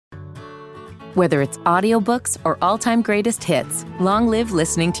Whether it's audiobooks or all-time greatest hits, long live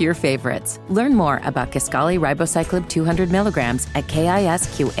listening to your favorites. Learn more about Kisqali Ribociclib 200 milligrams at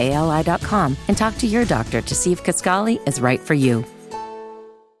KISQALI.com and talk to your doctor to see if Kisqali is right for you.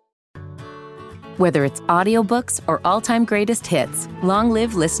 Whether it's audiobooks or all-time greatest hits, long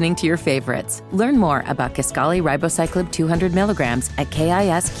live listening to your favorites. Learn more about Kisqali Ribociclib 200 milligrams at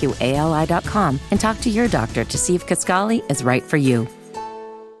KISQALI.com and talk to your doctor to see if Kisqali is right for you.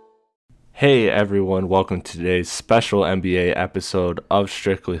 Hey everyone, welcome to today's special NBA episode of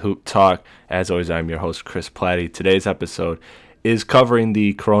Strictly Hoop Talk. As always, I'm your host, Chris Platty. Today's episode is covering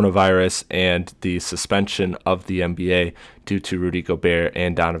the coronavirus and the suspension of the NBA due to Rudy Gobert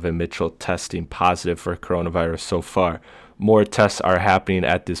and Donovan Mitchell testing positive for coronavirus so far. More tests are happening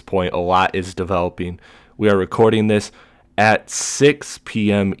at this point. A lot is developing. We are recording this at 6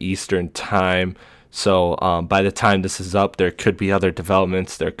 p.m. Eastern Time. So by the time this is up, there could be other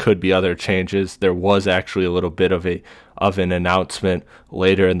developments. There could be other changes. There was actually a little bit of an announcement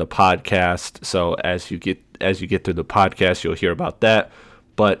later in the podcast. So as you get through the podcast, you'll hear about that.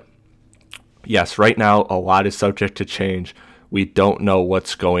 But yes, right now a lot is subject to change. We don't know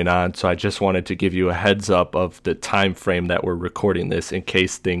what's going on. So I just wanted to give you a heads up of the time frame that we're recording this in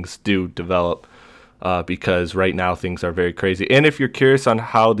case things do develop. Because right now things are very crazy. And if you're curious on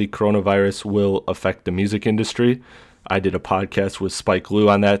how the coronavirus will affect the music industry, I did a podcast with Spike Lee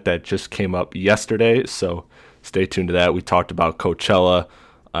on that just came up yesterday. So stay tuned to that. We talked about Coachella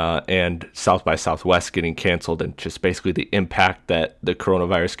and South by Southwest getting canceled and just basically the impact that the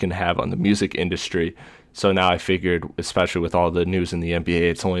coronavirus can have on the music industry. So now I figured, especially with all the news in the NBA,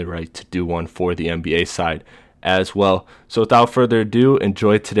 it's only right to do one for the NBA side as well. So without further ado,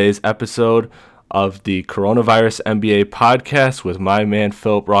 enjoy today's episode of the Coronavirus NBA podcast with my man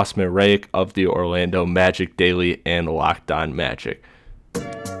Philip Rossman-Reich of the Orlando Magic Daily and Locked On Magic.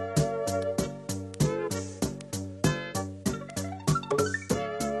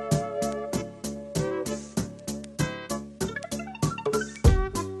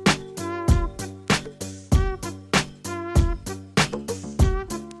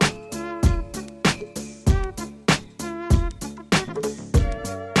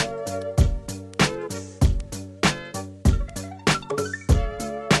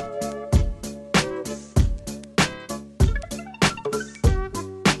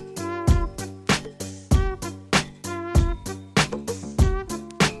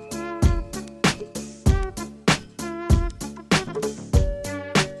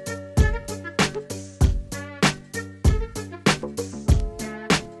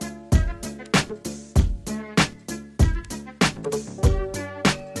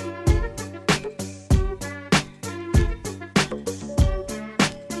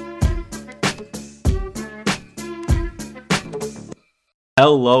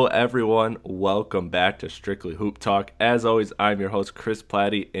 Hello everyone, welcome back to Strictly Hoop Talk. As always, I'm your host Chris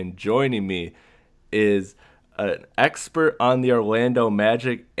Platty, and joining me is an expert on the Orlando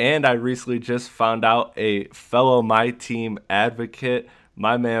Magic, and I recently just found out a fellow My Team advocate,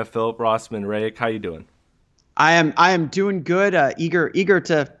 my man Philip Rossman-Reich. How you doing? I am doing good. Eager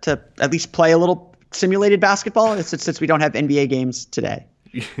to at least play a little simulated basketball since we don't have NBA games today.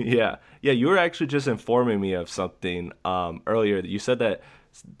 Yeah, you were actually just informing me of something earlier. You said that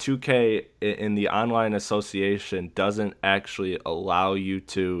 2K in the online association doesn't actually allow you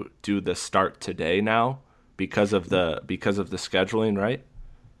to do the start today now because of the scheduling, right?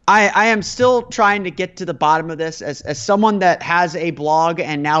 I am still trying to get to the bottom of this as someone that has a blog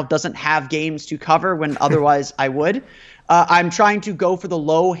and now doesn't have games to cover when otherwise I would. I'm trying to go for the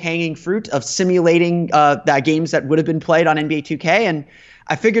low-hanging fruit of simulating the games that would have been played on NBA 2K, and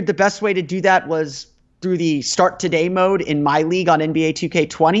I figured the best way to do that was through the Start Today mode in my league on NBA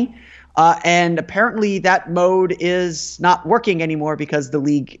 2K20. And apparently that mode is not working anymore because the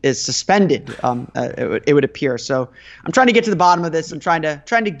league is suspended, it would appear. So I'm trying to get to the bottom of this. I'm trying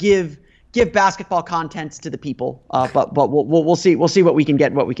to give basketball content to the people. But we'll see what we can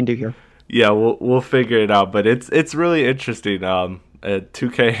get, what we can do here. Yeah, we'll figure it out. But it's really interesting.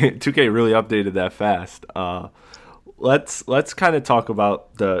 2K really updated that fast. Let's kind of talk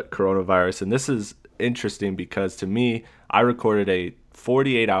about the coronavirus, and this is interesting because to me, I recorded a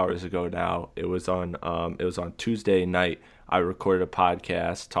 48 hours ago now. It was on Tuesday night. I recorded a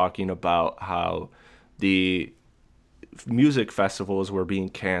podcast talking about how the music festivals were being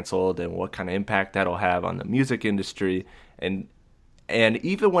canceled and what kind of impact that'll have on the music industry. And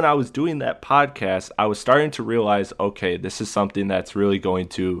even when I was doing that podcast, I was starting to realize, okay, this is something that's really going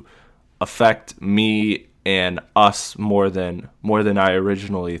to affect me and us more than I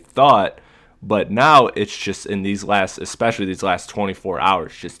originally thought. But now it's just in especially these last 24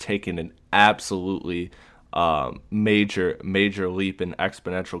 hours, just taking an absolutely major leap in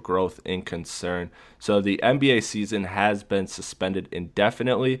exponential growth in concern. So the NBA season has been suspended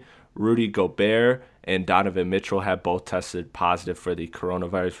indefinitely. Rudy Gobert and Donovan Mitchell have both tested positive for the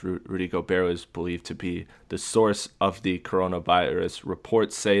coronavirus. Rudy Gobert is believed to be the source of the coronavirus.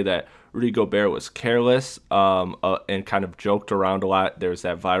 Reports say that Rudy Gobert was careless and kind of joked around a lot. There's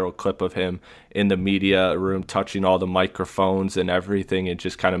that viral clip of him in the media room touching all the microphones and everything and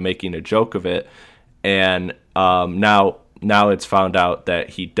just kind of making a joke of it. And now it's found out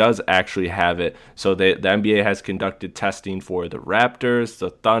that he does actually have it. So the NBA has conducted testing for the Raptors, the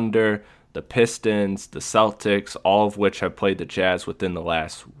Thunder, the Pistons, the Celtics, all of which have played the Jazz within the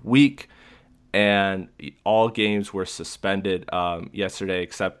last week. And all games were suspended yesterday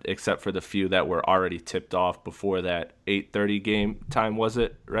except for the few that were already tipped off before that 8:30 game time, was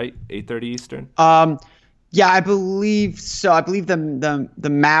it, right? 8:30 Eastern? Yeah, I believe so. I believe the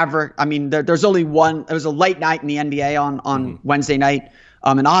Maverick. I mean, there's only one. It was a late night in the NBA on Wednesday night,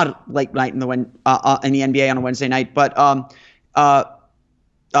 an odd late night in the NBA on a Wednesday night. But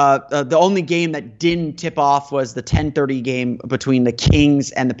the only game that didn't tip off was the 10:30 game between the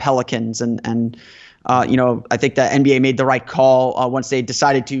Kings and the Pelicans, and I think the NBA made the right call once they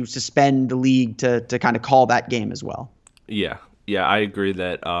decided to suspend the league to kind of call that game as well. Yeah, I agree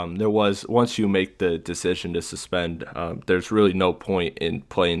that once you make the decision to suspend, there's really no point in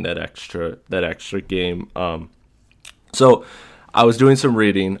playing that extra game. So I was doing some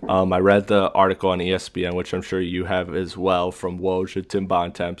reading. I read the article on ESPN, which I'm sure you have as well, from Woj and Tim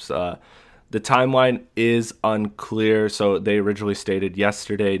Bontemps. The timeline is unclear. So they originally stated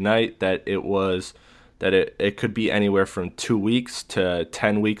yesterday night that it could be anywhere from 2 weeks to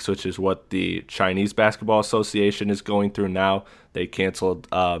 10 weeks, which is what the Chinese Basketball Association is going through now. They canceled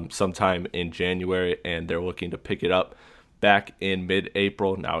sometime in January, and they're looking to pick it up back in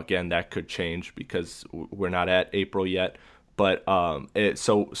mid-April. Now, again, that could change because we're not at April yet. But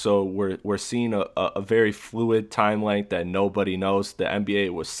so we're seeing a very fluid time length that nobody knows. The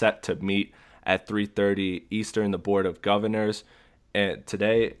NBA was set to meet at 3:30 Eastern, the Board of Governors, and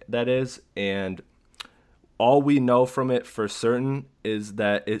today that is, and all we know from it for certain is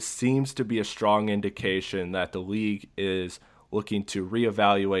that it seems to be a strong indication that the league is looking to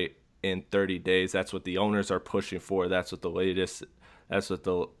reevaluate in 30 days. That's what the owners are pushing for. That's what the latest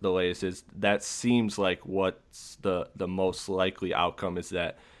is. That seems like what's the most likely outcome is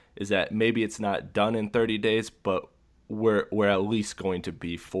that maybe it's not done in 30 days, but we're at least going to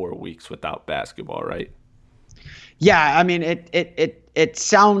be 4 weeks without basketball, right? Yeah, I mean, it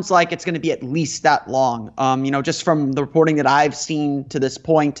sounds like it's going to be at least that long. Just from the reporting that I've seen to this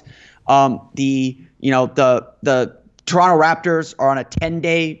point, the Toronto Raptors are on a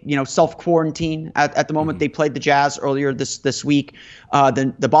 10-day, self-quarantine at the moment. Mm-hmm. They played the Jazz earlier this week.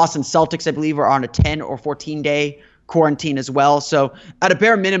 The Boston Celtics, I believe, are on a 10 or 14-day quarantine as well. So at a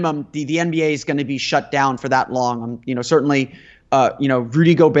bare minimum, the NBA is going to be shut down for that long. Certainly.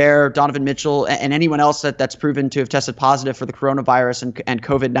 Rudy Gobert, Donovan Mitchell, and anyone else that's proven to have tested positive for the coronavirus and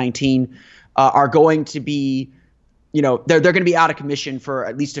COVID-19 are going to be, they're going to be out of commission for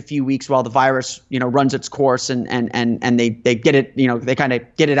at least a few weeks while the virus, runs its course and they get it, they kind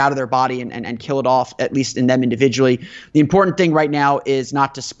of get it out of their body and kill it off, at least in them individually. The important thing right now is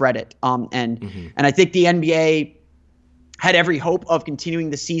not to spread it. And I think the NBA had every hope of continuing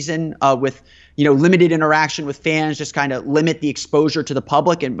the season with limited interaction with fans, just kind of limit the exposure to the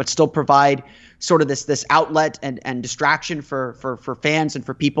public, but still provide sort of this outlet and distraction for fans and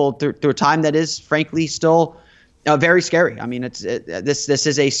for people through a time that is frankly still very scary. I mean, this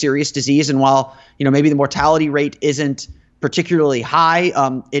is a serious disease, and while maybe the mortality rate isn't particularly high,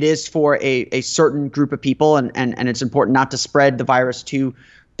 it is for a certain group of people, and it's important not to spread the virus to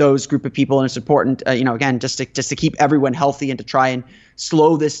those group of people. And it's important, again, just to keep everyone healthy and to try and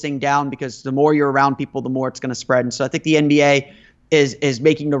slow this thing down, because the more you're around people, the more it's going to spread. And so I think the NBA is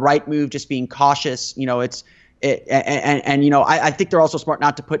making the right move, just being cautious. I think they're also smart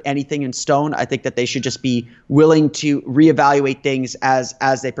not to put anything in stone. I think that they should just be willing to reevaluate things as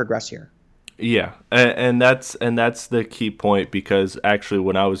they progress here. Yeah, and that's the key point, because actually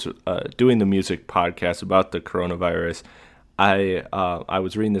when I was doing the music podcast about the coronavirus, I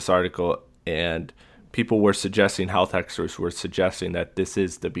was reading this article, and people were suggesting, health experts were suggesting that this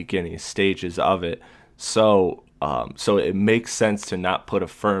is the beginning stages of it. So it makes sense to not put a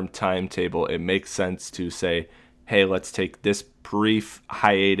firm timetable. It makes sense to say, hey, let's take this brief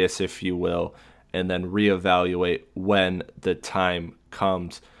hiatus, if you will, and then reevaluate when the time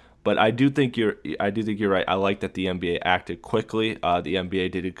comes. But I do think you're right. I like that the NBA acted quickly. The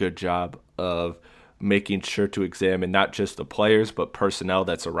NBA did a good job of making sure to examine not just the players, but personnel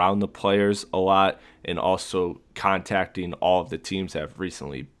that's around the players a lot, and also contacting all of the teams that have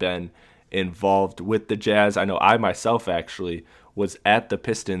recently been involved with the Jazz. I know I myself actually was at the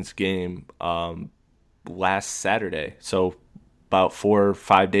Pistons game last Saturday, so about 4 or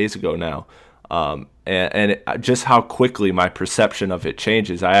 5 days ago now. Just how quickly my perception of it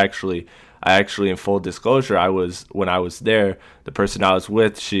changes. I actually, in full disclosure, when I was there, the person I was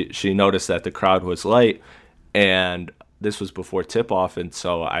with, she noticed that the crowd was light, and this was before tip-off, and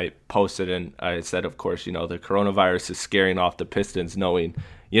so I posted and I said, of course, the coronavirus is scaring off the Pistons, knowing,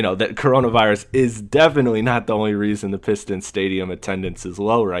 that coronavirus is definitely not the only reason the Pistons stadium attendance is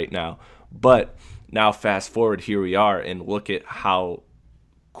low right now. But now fast forward, here we are, and look at how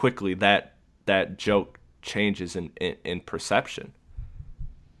quickly that joke changes in perception.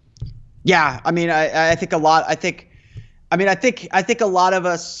 Yeah, I mean, I think a lot. I think a lot of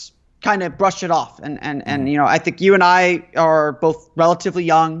us kind of brush it off, and I think you and I are both relatively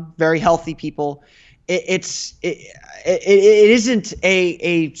young, very healthy people. It isn't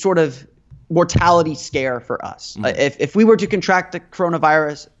a sort of mortality scare for us. If we were to contract the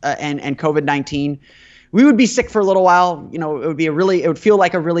coronavirus and COVID-19, we would be sick for a little while. It would feel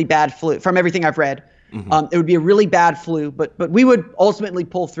like a really bad flu from everything I've read. It would be a really bad flu, but we would ultimately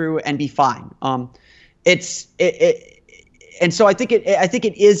pull through and be fine. And so I think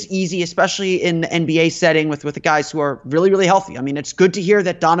it is easy, especially in the NBA setting with the guys who are really, really healthy. I mean, it's good to hear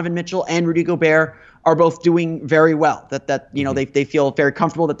that Donovan Mitchell and Rudy Gobert are both doing very well, that they feel very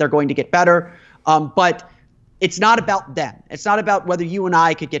comfortable that they're going to get better. But it's not about them. It's not about whether you and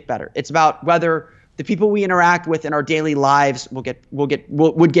I could get better. It's about whether the people we interact with in our daily lives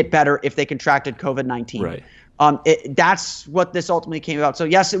would get better if they contracted COVID-19. Right. That's what this ultimately came about. So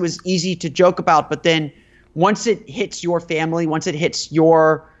yes, it was easy to joke about, but then once it hits your family, once it hits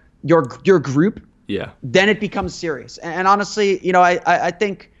your group, then it becomes serious. And honestly, I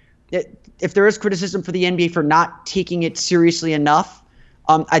think that if there is criticism for the NBA for not taking it seriously enough,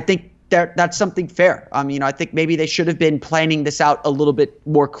 I think that's something fair. I think maybe they should have been planning this out a little bit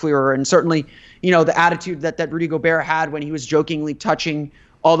more clearer. And certainly, the attitude that Rudy Gobert had when he was jokingly touching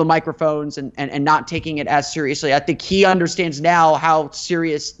all the microphones and not taking it as seriously. I think he understands now how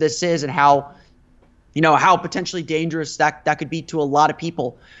serious this is and how potentially dangerous that could be to a lot of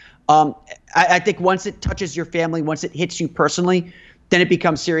people. I think once it touches your family, once it hits you personally, then it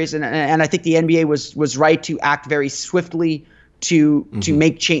becomes serious. And I think the NBA was right to act very swiftly to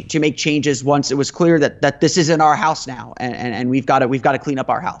make changes once it was clear that this isn't our house now, and we've got to clean up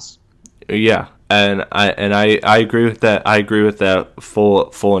our house. Yeah, and I agree with that. I agree with that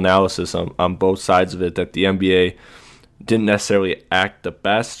full analysis on both sides of it, that the NBA didn't necessarily act the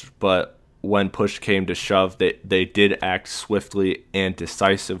best, but when push came to shove, they did act swiftly and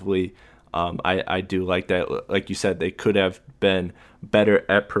decisively. I do like that. Like you said, they could have been better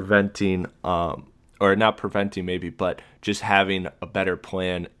at preventing, or not preventing maybe, but just having a better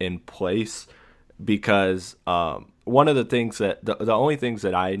plan in place. Because one of the things that the only things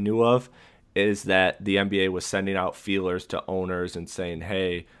that I knew of is that the NBA was sending out feelers to owners and saying,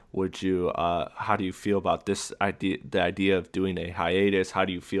 hey, would you how do you feel about this idea, the idea of doing a hiatus? How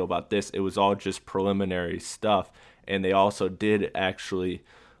do you feel about this? It was all just preliminary stuff. And they also did actually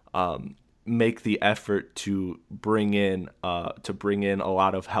make the effort to bring in a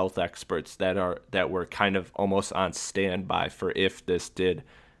lot of health experts that were kind of almost on standby for if this did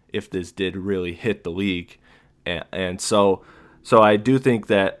really hit the league. And so I do think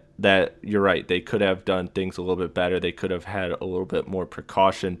that you're right. They could have done things a little bit better. They could have had a little bit more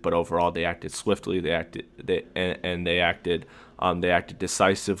precaution, but overall they acted swiftly. They acted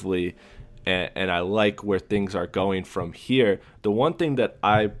decisively, and I like where things are going from here. The one thing that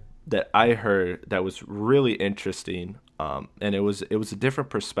I heard that was really interesting, and it was a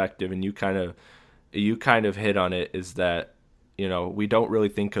different perspective, and you kind of hit on it, is that we don't really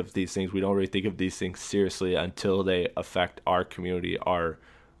think of these things. We don't really think of these things seriously until they affect our community, our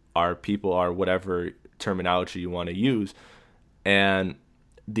people, our whatever terminology you want to use. And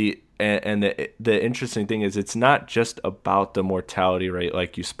the interesting thing is, it's not just about the mortality rate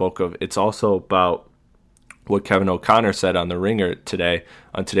like you spoke of. It's also about what Kevin O'Connor said on The Ringer today,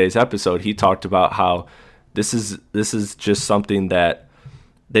 on today's episode. He talked about how this is just something that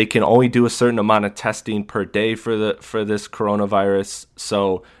they can only do a certain amount of testing per day for this coronavirus.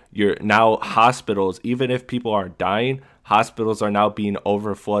 So you're now hospitals, even if people are dying, hospitals are now being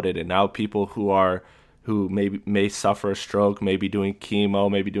overflooded, and now people who may suffer a stroke, maybe doing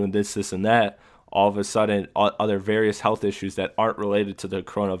chemo, maybe doing this and that, all of a sudden other various health issues that aren't related to the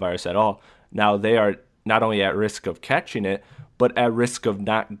coronavirus at all, now they are not only at risk of catching it, but at risk of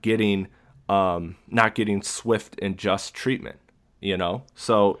not getting swift and just treatment.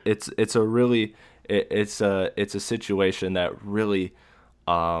 So it's a situation that really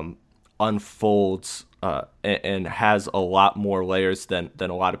unfolds and has a lot more layers than a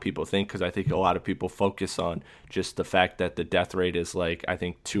lot of people think, because I think a lot of people focus on just the fact that the death rate is like, I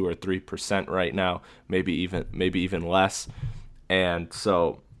think 2 or 3% right now, maybe even less, and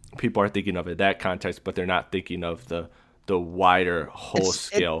so people are thinking of it in that context, but they're not thinking of the wider whole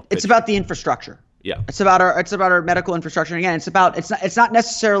scale. It's about the infrastructure. Yeah, it's about our medical infrastructure. And again, it's not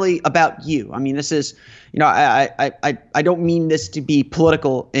necessarily about you. I mean, this is, I don't mean this to be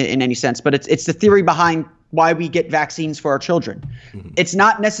political in any sense, but it's the theory behind why we get vaccines for our children. Mm-hmm. It's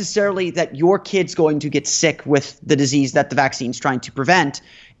not necessarily that your kid's going to get sick with the disease that the vaccine's trying to prevent.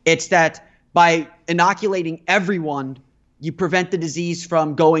 It's that by inoculating everyone, you prevent the disease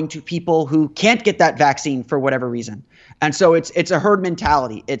from going to people who can't get that vaccine for whatever reason. And so it's a herd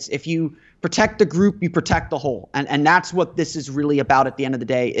mentality. It's if you protect the group, you protect the whole. And that's what this is really about at the end of the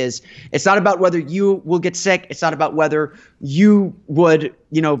day. Is it's not about whether you will get sick. It's not about whether you would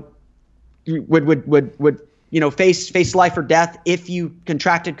face life or death if you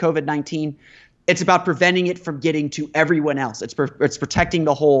contracted COVID-19. It's about preventing it from getting to everyone else. It's protecting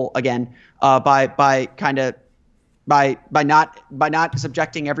the whole again by not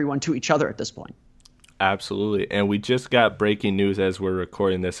subjecting everyone to each other at this point. Absolutely. And we just got breaking news as we're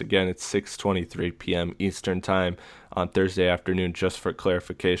recording this. Again, it's 6:23 p.m. Eastern time on Thursday afternoon, just for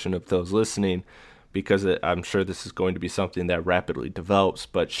clarification of those listening, because I'm sure this is going to be something that rapidly develops.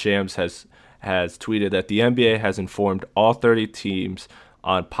 But Shams has tweeted that the NBA has informed all 30 teams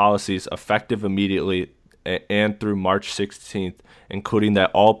on policies effective immediately and through March 16th, including that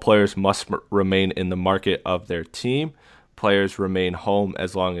all players must remain in the market of their team. Players remain home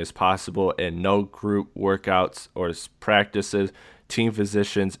as long as possible, and no group workouts or practices. Team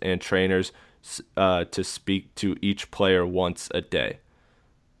physicians and trainers to speak to each player once a day.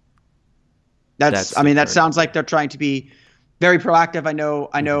 That sounds like they're trying to be very proactive.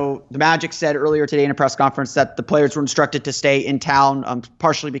 I know the Magic said earlier today in a press conference that the players were instructed to stay in town,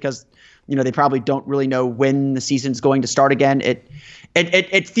 partially because they probably don't really know when the season's going to start again.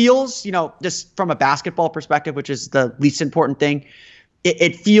 It feels, just from a basketball perspective, which is the least important thing,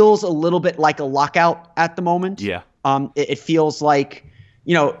 it feels a little bit like a lockout at the moment. Yeah. It feels like,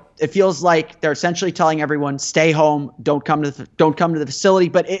 they're essentially telling everyone, stay home, don't come to the facility.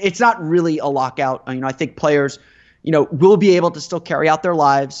 But it's not really a lockout. I think players, will be able to still carry out their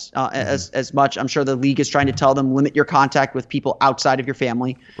lives as much. I'm sure the league is trying to tell them, limit your contact with people outside of your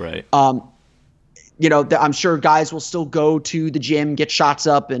family. Right. I'm sure guys will still go to the gym, get shots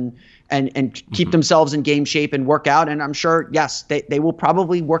up and keep themselves in game shape and work out. And I'm sure, yes, they will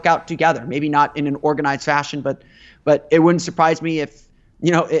probably work out together, maybe not in an organized fashion, but it wouldn't surprise me if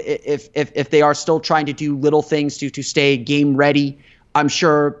they are still trying to do little things to stay game ready. I'm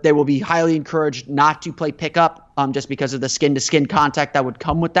sure they will be highly encouraged not to play pickup just because of the skin-to-skin contact that would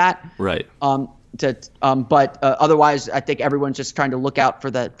come with that. Right. But otherwise, I think everyone's just trying to look out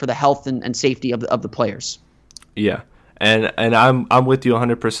for the health and safety of the players. Yeah, and I'm with you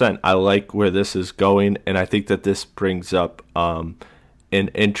 100%. I like where this is going, and I think that this brings up an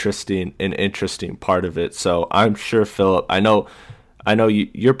interesting part of it. So I'm sure, Philip, I know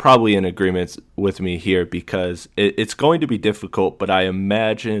you're probably in agreement with me here, because it's going to be difficult, but I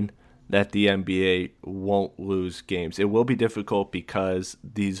imagine that the NBA won't lose games. It will be difficult because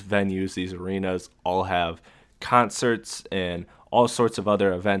these venues, these arenas, all have concerts and all sorts of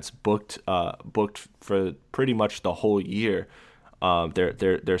other events booked for pretty much the whole year.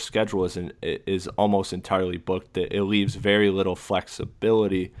 Their schedule is almost entirely booked. It leaves very little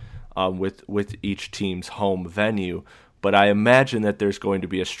flexibility with each team's home venue. But I imagine that there's going to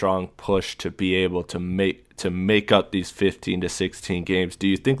be a strong push to be able to make up these 15 to 16 games. Do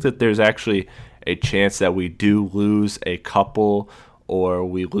you think that there's actually a chance that we do lose a couple, or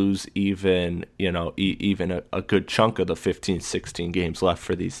we lose even a good chunk of the 15, 16 games left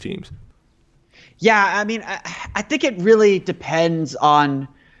for these teams? Yeah, I mean, I think it really depends on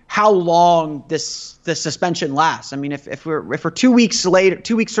how long the suspension lasts. I mean, if we're 2 weeks later,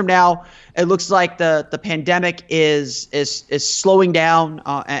 2 weeks from now, it looks like the pandemic is slowing down,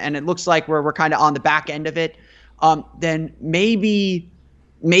 and it looks like we're kind of on the back end of it. Then maybe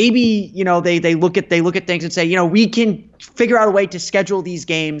they look at things and say, we can figure out a way to schedule these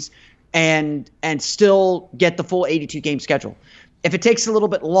games and still get the full 82 game schedule. If it takes a little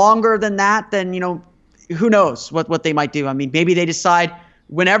bit longer than that, then who knows what they might do. I mean, maybe they decide,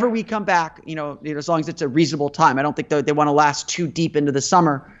 whenever we come back, as long as it's a reasonable time, I don't think they want to last too deep into the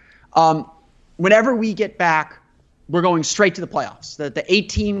summer. Whenever we get back, we're going straight to the playoffs. The 8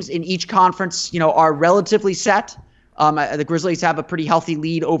 teams in each conference, are relatively set. The Grizzlies have a pretty healthy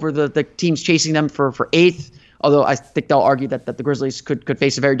lead over the teams chasing them for 8th. Although I think they'll argue that the Grizzlies could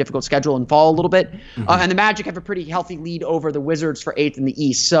face a very difficult schedule and fall a little bit. And the Magic have a pretty healthy lead over the Wizards for 8th in the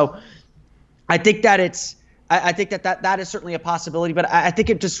East. So I think that that is certainly a possibility, but I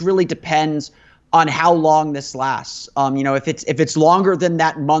think it just really depends on how long this lasts. If it's longer than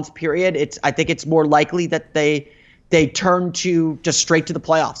that month period, I think it's more likely that they turn to just straight to the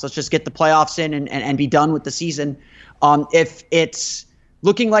playoffs. Let's just get the playoffs in and be done with the season. If it's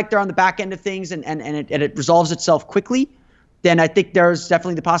looking like they're on the back end of things and it resolves itself quickly, then I think there's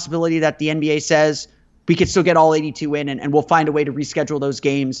definitely the possibility that the NBA says we could still get all 82 in and we'll find a way to reschedule those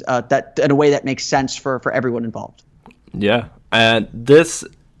games that in a way that makes sense for everyone involved. Yeah, and this,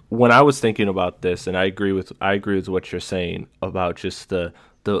 when I was thinking about this, and I agree with what you're saying about just the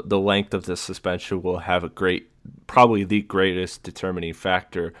length of the suspension will have probably the greatest determining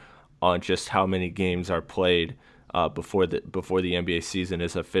factor on just how many games are played before the NBA season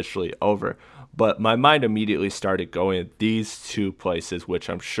is officially over. But my mind immediately started going these two places, which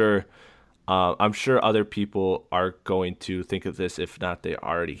I'm sure other people are going to think of this, if not they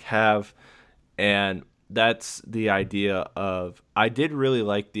already have. And that's the idea of, I did really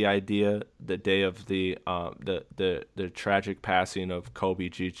like the idea the day of the tragic passing of Kobe,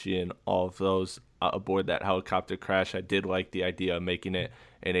 Gigi, and all of those aboard that helicopter crash. I did like the idea of making it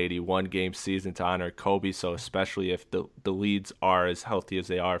an 81-game season to honor Kobe. So especially if the leads are as healthy as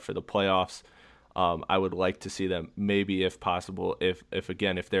they are for the playoffs, I would like to see them, maybe if possible, if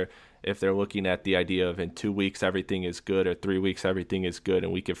they're looking at the idea of in 2 weeks everything is good, or 3 weeks everything is good,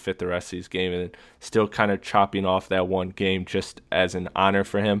 and we can fit the rest of these games, and still kind of chopping off that one game just as an honor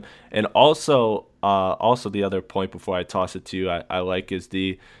for him. And also the other point before I toss it to you, I like is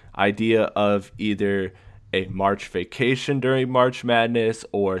the idea of either a March vacation during March Madness,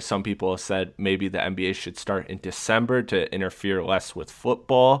 or some people have said maybe the NBA should start in December to interfere less with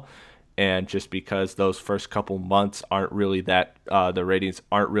football. And just because those first couple months aren't really that, the ratings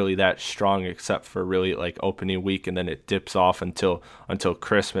aren't really that strong, except for really like opening week, and then it dips off until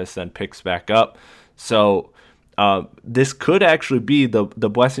Christmas, then picks back up. So this could actually be the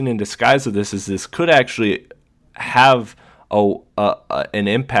blessing in disguise of this. Is this could actually have an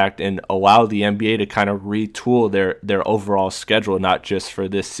impact and allow the NBA to kind of retool their overall schedule, not just for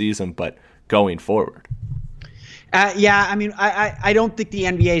this season, but going forward. Yeah, I mean, I don't think the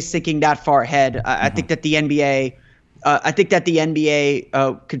NBA is thinking that far ahead. I think that the NBA,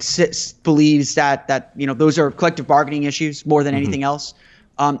 believes that those are collective bargaining issues more than anything else.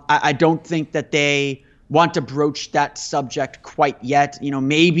 I don't think that they want to broach that subject quite yet.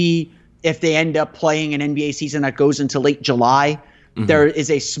 Maybe if they end up playing an NBA season that goes into late July, there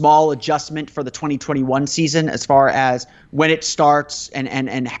is a small adjustment for the 2021 season as far as when it starts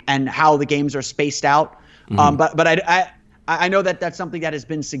and how the games are spaced out. But I know that that's something that has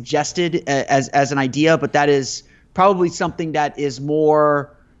been suggested as an idea, but that is probably something that is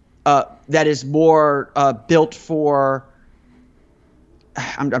more built for.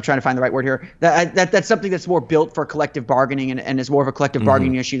 I'm trying to find the right word here. That's something that's more built for collective bargaining and is more of a collective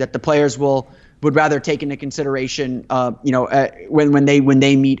bargaining issue that the players would rather take into consideration. When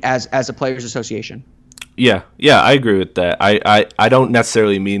they meet as a players association. Yeah, I agree with that. I don't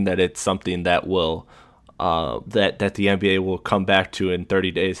necessarily mean that it's something that will. That the NBA will come back to in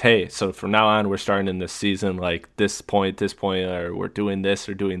 30 days. Hey, so from now on, we're starting in this season like this point, or we're doing this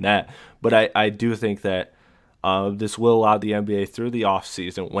or doing that. But I do think that this will allow the NBA through the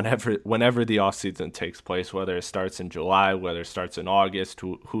offseason, whenever the offseason takes place, whether it starts in July, whether it starts in August,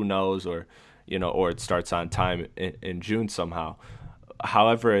 who knows, or it starts on time in June somehow.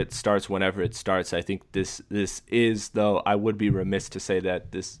 However it starts, whenever it starts, I think this is, though I would be remiss to say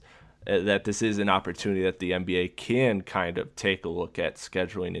that this is an opportunity that the NBA can kind of take a look at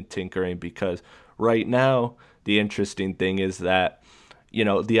scheduling and tinkering, because right now the interesting thing is that,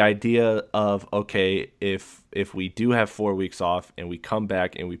 the idea of, okay, if we do have 4 weeks off and we come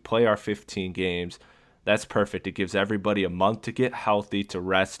back and we play our 15 games, that's perfect. It gives everybody a month to get healthy, to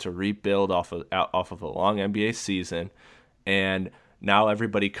rest, to rebuild off of a long NBA season. And now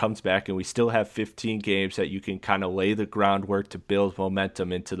everybody comes back and we still have 15 games that you can kind of lay the groundwork to build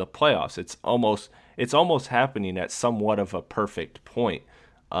momentum into the playoffs. It's almost happening at somewhat of a perfect point.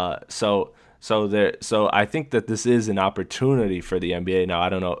 So I think that this is an opportunity for the NBA. Now, I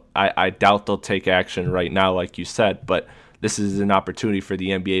don't know. I doubt they'll take action right now, like you said, but this is an opportunity for the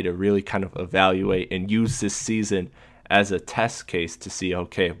NBA to really kind of evaluate and use this season as a test case to see,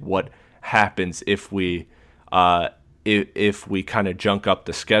 okay, what happens if we kind of junk up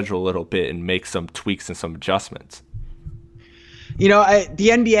the schedule a little bit and make some tweaks and some adjustments? The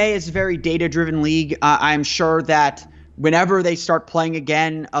NBA is a very data-driven league. I'm sure that whenever they start playing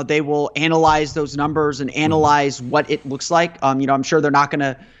again, they will analyze those numbers and analyze what it looks like. I'm sure they're not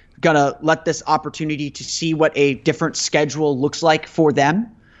gonna let this opportunity to see what a different schedule looks like for them.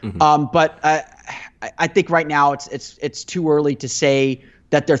 But I think right now it's too early to say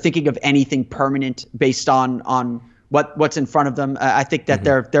that they're thinking of anything permanent based on what's in front of them. I think that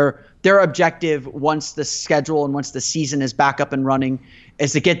their objective, once the schedule and once the season is back up and running,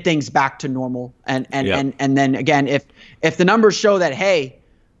 is to get things back to normal. And then again, if the numbers show that, hey,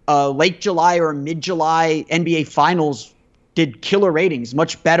 late July or mid-July NBA Finals did killer ratings,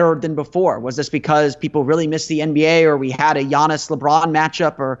 much better than before, was this because people really missed the NBA, or we had a Giannis LeBron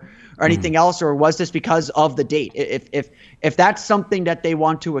matchup, or anything else, or was this because of the date? If that's something that they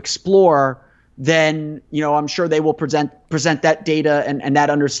want to explore, then I'm sure they will present that data and that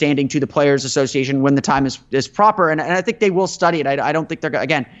understanding to the Players Association when the time is proper. And I think they will study it. I don't think they're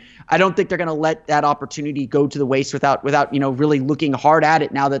going to let that opportunity go to the waste without really looking hard at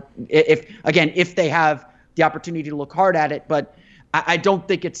it. Now that if they have the opportunity to look hard at it, but I don't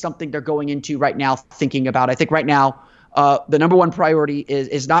think it's something they're going into right now thinking about. I think right now the number one priority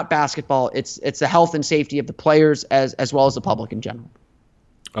is not basketball. It's the health and safety of the players as well as the public in general.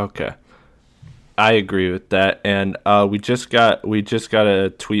 Okay. I agree with that. And we just got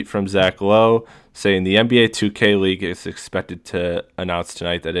a tweet from Zach Lowe saying the NBA 2K League is expected to announce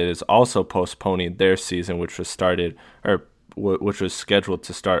tonight that it is also postponing their season, which was scheduled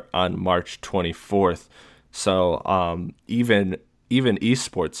to start on March 24th. So even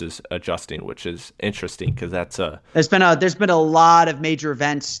esports is adjusting, which is interesting because there's been a lot of major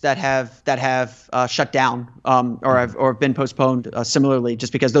events that have shut down or have been postponed similarly,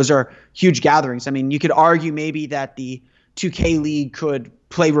 just because those are huge gatherings. I mean, you could argue maybe that the 2K League could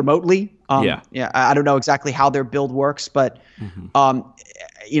play remotely. I don't know exactly how their build works, but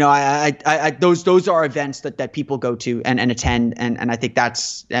those are events that people go to and attend, and I think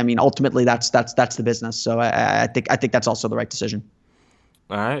ultimately that's the business. So I think that's also the right decision.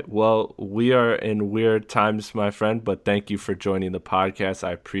 All right. Well, we are in weird times, my friend, but thank you for joining the podcast.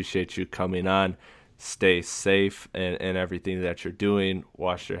 I appreciate you coming on. Stay safe and everything that you're doing.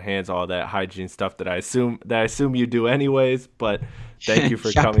 Wash your hands, all that hygiene stuff that I assume you do anyways. But thank you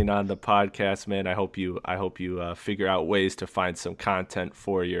for coming on the podcast, man. I hope you figure out ways to find some content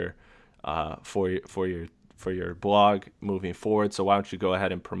for your blog moving forward. So why don't you go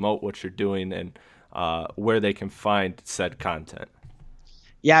ahead and promote what you're doing and where they can find said content?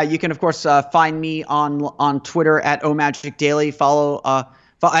 Yeah, you can, of course, find me on Twitter at omagicdaily. Follow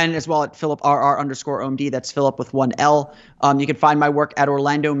and as well at PhilipRR_OMD. That's Philip with one L. You can find my work at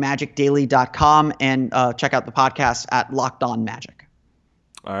OrlandoMagicDaily.com and check out the podcast at Locked On Magic.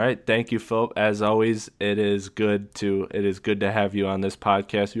 All right, thank you, Philip. As always, it is good to have you on this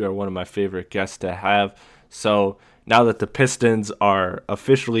podcast. You are one of my favorite guests to have. So now that the Pistons are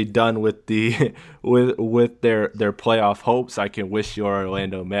officially done with with their playoff hopes, I can wish your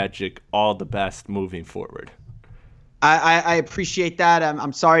Orlando Magic all the best moving forward. I appreciate that.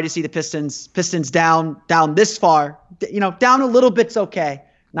 I'm sorry to see the Pistons down this far. Down a little bit's okay.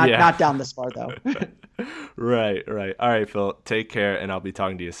 Not down this far though. Right. All right, Phil. Take care, and I'll be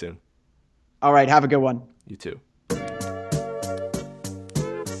talking to you soon. All right. Have a good one. You too.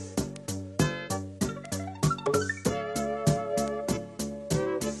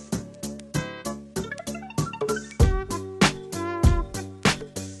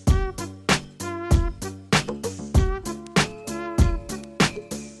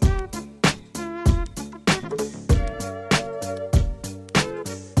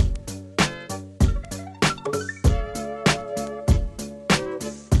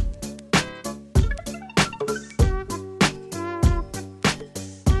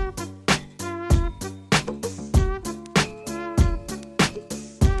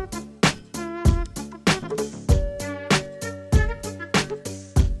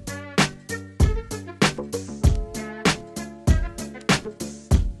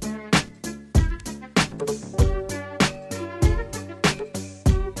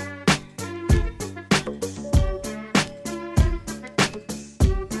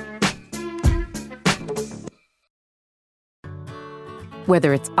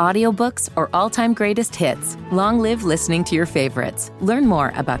 Whether it's audiobooks or all-time greatest hits, long live listening to your favorites. Learn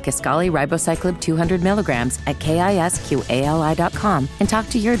more about Kisqali Ribociclib 200 milligrams at KISQALI.com and talk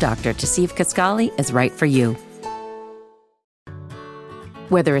to your doctor to see if Kisqali is right for you.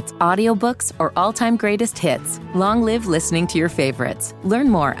 Whether it's audiobooks or all-time greatest hits, long live listening to your favorites. Learn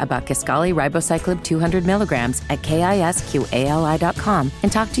more about Kisqali Ribociclib 200 milligrams at KISQALI.com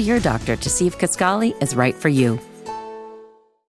and talk to your doctor to see if Kisqali is right for you.